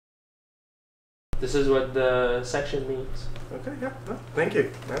This is what the section means. Okay, yeah, no, thank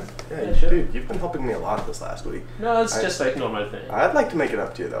you, man. Yeah, sure. Dude, you've been helping me a lot this last week. No, it's just like normal thing. I'd like to make it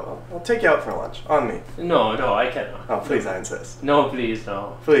up to you though. I'll take you out for lunch, on me. No, I cannot. Oh, please, I insist. No, please,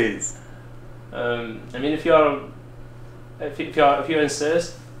 no. Please. I mean, if you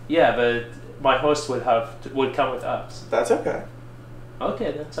insist, yeah, but my host will come with us. That's okay.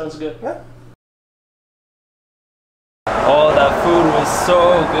 Okay, that sounds good. Yeah. Oh, that food was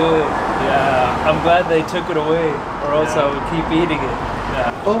so good. Yeah, I'm glad they took it away, or else I would keep eating it.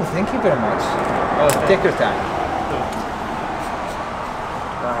 Yeah. Oh, thank you very much. Oh, take your time.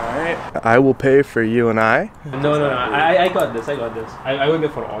 Alright. I will pay for you and I. No. I got this. I will pay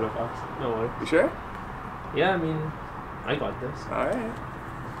for all of us. Don't worry. You sure? Yeah, I mean, I got this. Alright.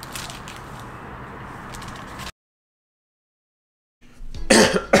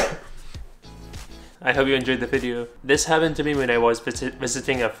 I hope you enjoyed the video. This happened to me when I was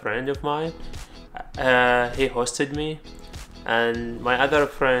visiting a friend of mine. He hosted me, and my other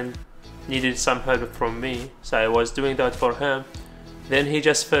friend needed some help from me, so I was doing that for him. Then he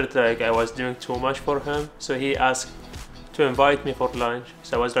just felt like I was doing too much for him, so he asked to invite me for lunch.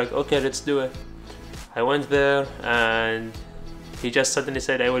 So I was like, okay, let's do it. I went there, and he just suddenly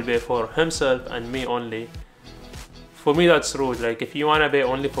said I will pay for himself and me only. For me, that's rude. Like, if you wanna pay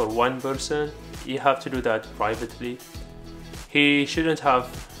only for one person, you have to do that privately. He shouldn't have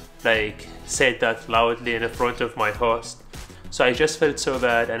like said that loudly in front of my host. So I just felt so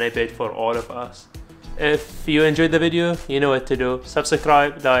bad, and I paid for all of us. If you enjoyed the video, you know what to do.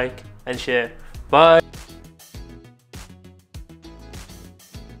 Subscribe, like, and share. Bye.